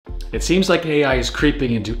It seems like AI is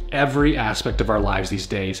creeping into every aspect of our lives these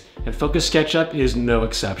days, and Focused SketchUp is no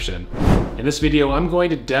exception. In this video, I'm going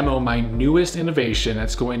to demo my newest innovation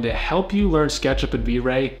that's going to help you learn SketchUp and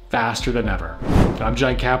V-Ray faster than ever. I'm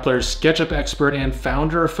Kaplar, SketchUp expert and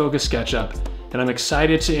founder of Focused SketchUp, and I'm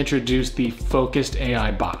excited to introduce the FOCUSED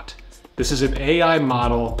AiBot. This is an AI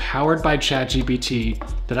model powered by ChatGPT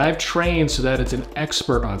that I've trained so that it's an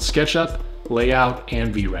expert on SketchUp, layout,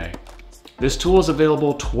 and V-Ray. This tool is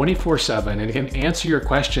available 24/7 and it can answer your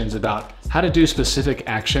questions about how to do specific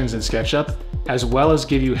actions in SketchUp, as well as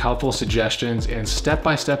give you helpful suggestions and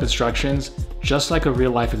step-by-step instructions, just like a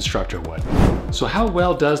real-life instructor would. So how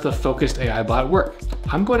well does the FOCUSED AiBot work?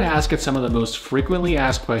 I'm going to ask it some of the most frequently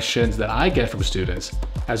asked questions that I get from students,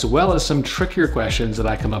 as well as some trickier questions that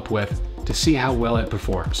I come up with to see how well it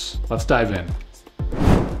performs. Let's dive in.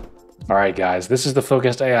 All right, guys, this is the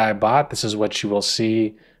FOCUSED AiBot. This is what you will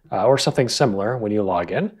see or something similar when you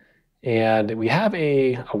log in. And we have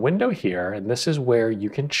a window here, and this is where you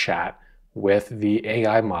can chat with the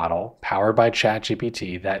AI model powered by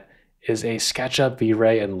ChatGPT that is a SketchUp,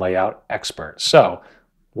 V-Ray, and layout expert. So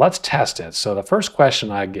let's test it. So the first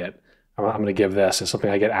question I'm going to give this is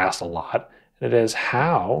something I get asked a lot. And it is,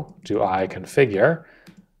 how do I configure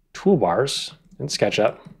toolbars in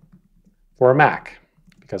SketchUp for a Mac?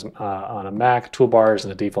 Because on a Mac, toolbars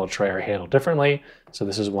and the default tray are handled differently. So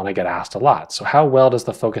this is one I get asked a lot. So how well does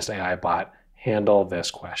the FOCUSED AiBot handle this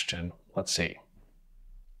question? Let's see.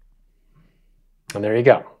 And there you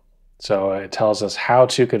go. So it tells us how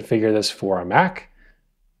to configure this for a Mac.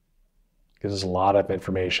 Gives us a lot of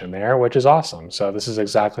information there, which is awesome. So this is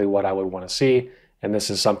exactly what I would want to see. And this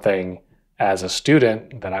is something as a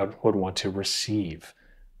student that I would want to receive.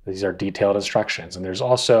 These are detailed instructions. And there's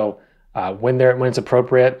also when it's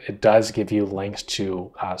appropriate, it does give you links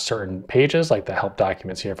to certain pages, like the help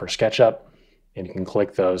documents here for SketchUp, and you can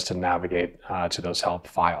click those to navigate to those help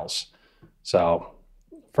files. So,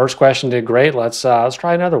 first question did great. Let's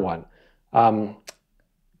try another one.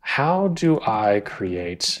 How do I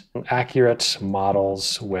create accurate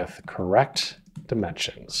models with correct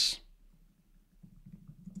dimensions?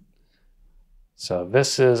 So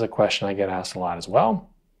this is a question I get asked a lot as well,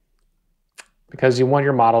 because you want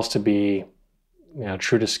your models to be,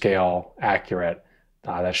 true to scale, accurate,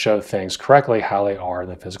 that show things correctly how they are in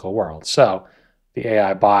the physical world. So the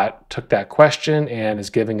AI bot took that question and is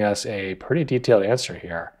giving us a pretty detailed answer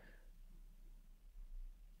here.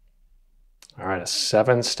 All right, a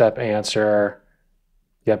 7-step answer.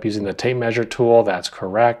 Yep, using the tape measure tool, that's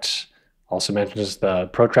correct. Also mentions the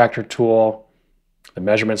protractor tool, the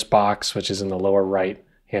measurements box, which is in the lower right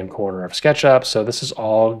hand corner of SketchUp. So this is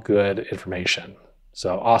all good information.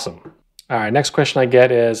 So awesome. All right, next question I get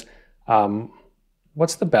is,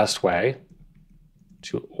 what's the best way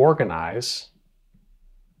to organize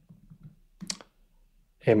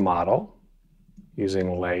a model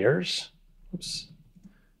using layers,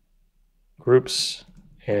 groups,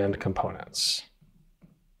 and components?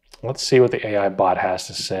 Let's see what the AI bot has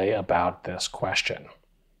to say about this question.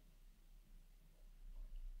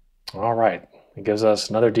 All right. It gives us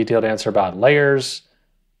another detailed answer about layers,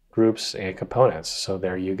 groups, and components. So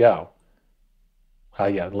there you go.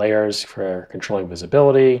 Layers for controlling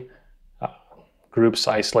visibility, groups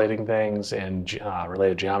isolating things, and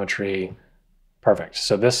related geometry. Perfect.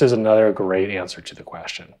 So this is another great answer to the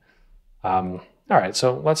question. All right,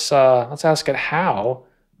 so let's ask it, how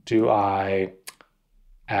do I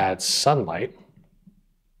add sunlight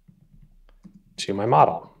to my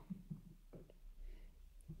model?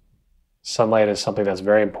 Sunlight is something that's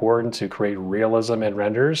very important to create realism in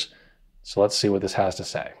renders. So let's see what this has to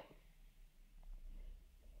say.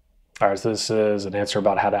 All right, so this is an answer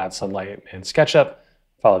about how to add sunlight in SketchUp.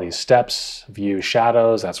 Follow these steps, view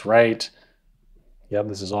shadows, that's right. Yep,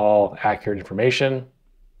 this is all accurate information.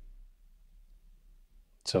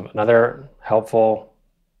 So another helpful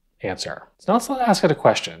answer. So now let's ask it a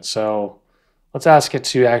question. So let's ask it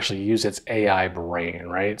to actually use its AI brain,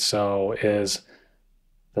 right? So is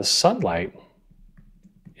the sunlight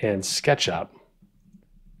in SketchUp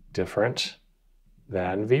different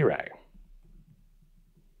than V-Ray?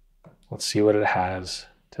 Let's see what it has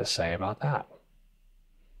to say about that.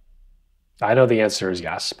 I know the answer is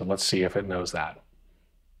yes, but let's see if it knows that.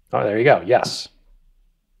 Oh, there you go, yes.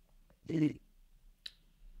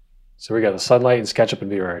 So we got the sunlight in SketchUp and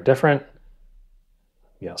V-Ray are different.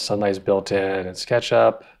 Sunlight is built in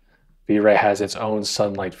SketchUp. V-Ray has its own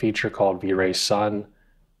sunlight feature called V-Ray Sun.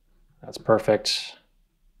 That's perfect.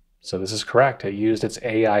 So this is correct. It used its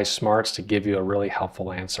AI smarts to give you a really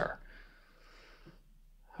helpful answer.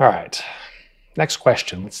 All right, next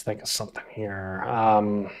question. Let's think of something here.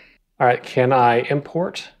 All right, can I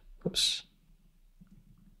import oops,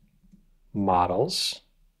 models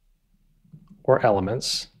or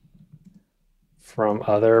elements from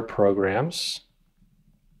other programs,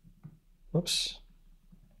 oops,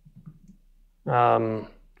 into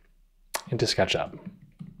SketchUp.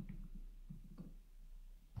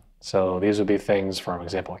 So these would be things, for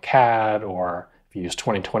example, CAD, or if you use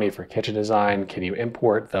 2020 for kitchen design, can you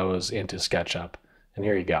import those into SketchUp? And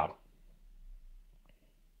here you go.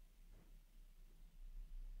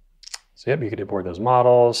 So yep, you could import those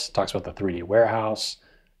models. It talks about the 3D warehouse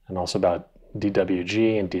and also about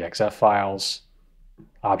DWG and DXF files,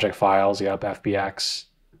 object files, yep, FBX.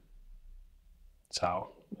 So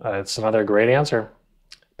it's another great answer.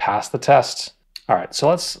 Pass the test. All right, so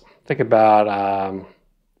let's think about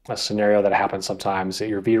a scenario that happens sometimes that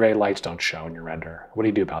your V-Ray lights don't show in your render. What do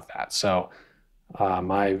you do about that? So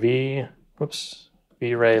my V-Ray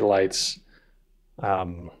lights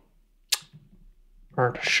aren't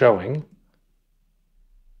showing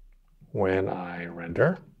when I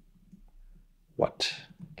render. What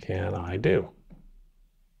can I do?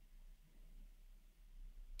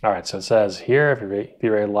 All right, so it says here, if your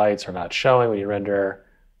V-Ray lights are not showing when you render,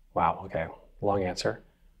 wow, okay, long answer.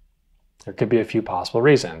 There could be a few possible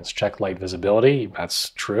reasons. Check light visibility, that's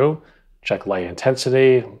true. Check light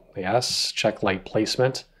intensity, yes. Check light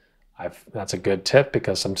placement. That's a good tip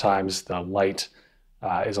because sometimes the light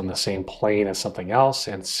is on the same plane as something else,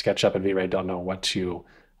 and SketchUp and V-Ray don't know what to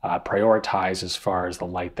prioritize as far as the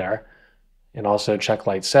light there. And also check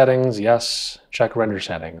light settings, yes. Check render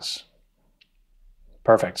settings.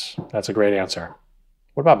 Perfect, that's a great answer.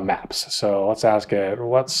 What about maps? So let's ask it,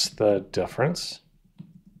 what's the difference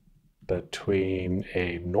between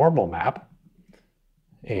a normal map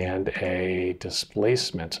and a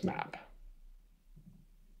displacement map?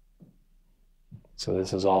 So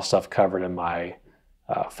this is all stuff covered in my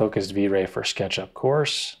Focused V-Ray for SketchUp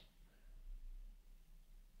course.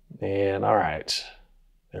 And all right,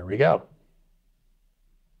 there we go.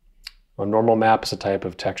 A normal map is a type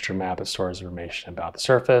of texture map that stores information about the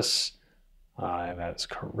surface. And that is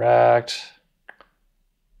correct.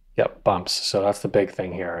 Yep, bumps. So that's the big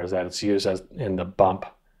thing here, is that it's used as in the bump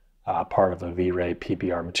part of the V-Ray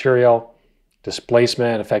PBR material.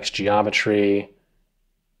 Displacement affects geometry,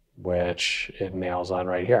 which it nails on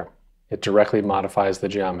right here. It directly modifies the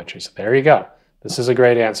geometry. So there you go. This is a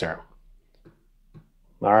great answer.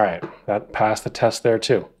 All right, that passed the test there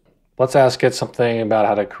too. Let's ask it something about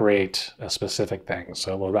how to create a specific thing.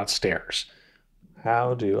 So what about stairs?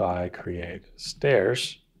 How do I create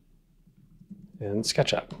stairs in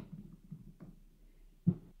SketchUp?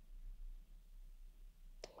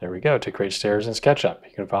 There we go. To create stairs in SketchUp,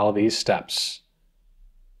 you can follow these steps.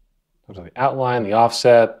 The outline, the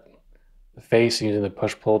offset, the face, using the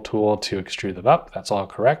push-pull tool to extrude them up. That's all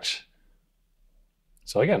correct.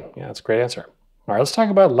 So again, yeah, that's a great answer. All right, let's talk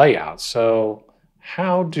about layout. So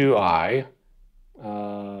how do I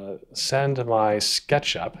send my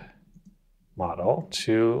SketchUp model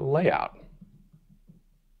to layout?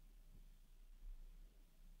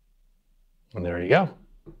 And there you go.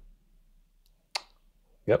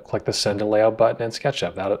 Yep, click the send to layout button in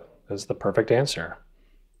SketchUp. That is the perfect answer.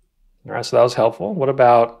 All right, so that was helpful. What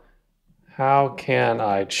about how can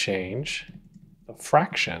I change the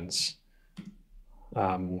fractions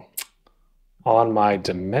on my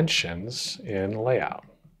dimensions in layout?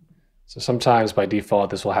 So sometimes by default,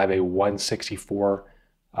 this will have a 1/64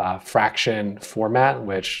 fraction format,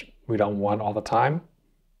 which we don't want all the time.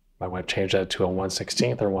 I want to change that to a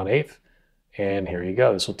 1/16 or 1/8. And here you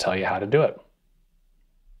go. This will tell you how to do it.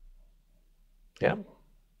 Yeah.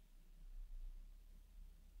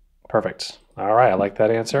 Perfect. All right, I like that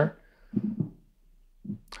answer.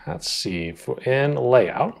 Let's see, in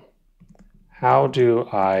layout, how do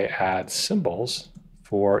I add symbols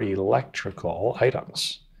for electrical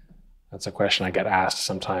items? That's a question I get asked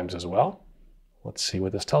sometimes as well. Let's see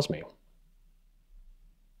what this tells me.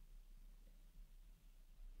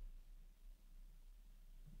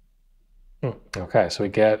 Okay, so we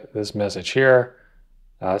get this message here.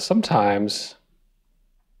 Sometimes,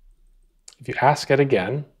 if you ask it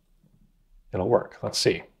again, it'll work. Let's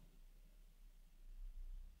see.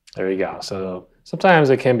 There you go. So sometimes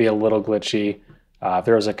it can be a little glitchy. If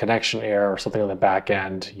there was a connection error or something on the back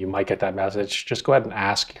end, you might get that message. Just go ahead and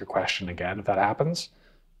ask your question again if that happens.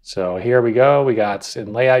 So here we go. We got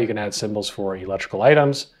in layout, you can add symbols for electrical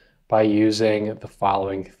items by using the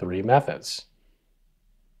following 3 methods.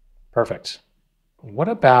 Perfect. What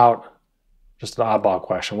about, just an oddball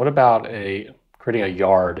question, what about creating a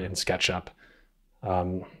yard in SketchUp?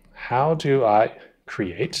 How do I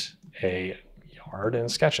create a yard in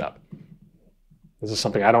SketchUp? This is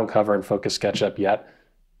something I don't cover in Focused SketchUp yet.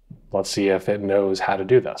 Let's see if it knows how to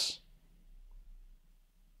do this.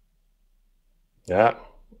 Yeah,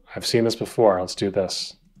 I've seen this before. Let's do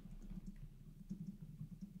this.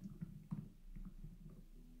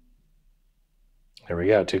 There we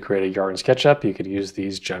go. To create a yard in SketchUp, you could use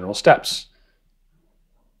these general steps.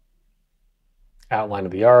 Outline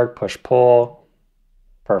of the yard, push, pull.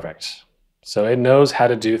 Perfect. So it knows how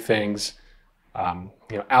to do things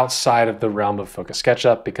outside of the realm of Focus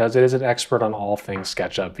SketchUp because it is an expert on all things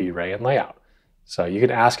SketchUp, V-Ray, and layout. So you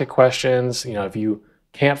can ask it questions. If you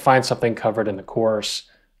can't find something covered in the course,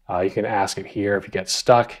 you can ask it here. If you get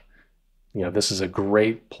stuck, this is a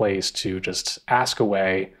great place to just ask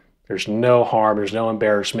away. There's no harm, there's no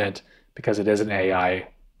embarrassment because it is an AI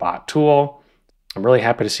bot tool. I'm really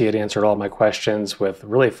happy to see it answered all my questions with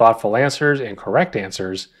really thoughtful answers and correct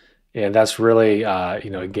answers. And that's really,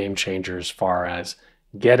 a game changer as far as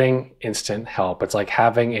getting instant help. It's like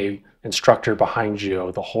having an instructor behind you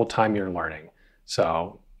the whole time you're learning.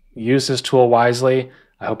 So use this tool wisely.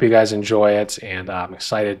 I hope you guys enjoy it, and I'm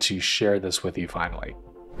excited to share this with you finally.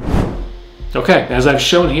 Okay, as I've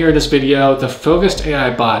shown here in this video, the Focused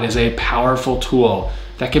AiBot is a powerful tool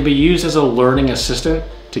that can be used as a learning assistant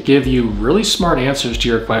to give you really smart answers to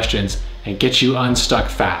your questions and get you unstuck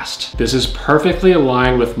fast. This is perfectly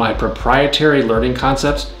aligned with my proprietary learning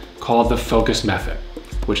concepts called the FOCUSED method,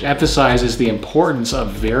 which emphasizes the importance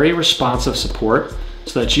of very responsive support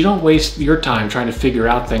so that you don't waste your time trying to figure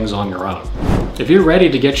out things on your own. If you're ready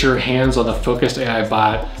to get your hands on the Focused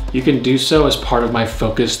AiBot, you can do so as part of my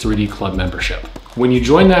Focus 3D Club membership. When you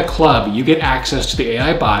join that club, you get access to the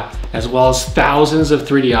AI bot as well as thousands of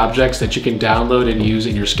 3D objects that you can download and use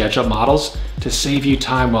in your SketchUp models to save you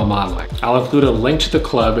time while modeling. I'll include a link to the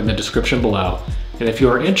club in the description below. And if you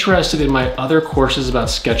are interested in my other courses about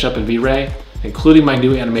SketchUp and V-Ray, including my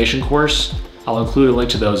new animation course, I'll include a link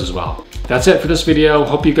to those as well. That's it for this video.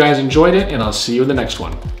 Hope you guys enjoyed it, and I'll see you in the next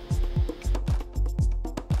one.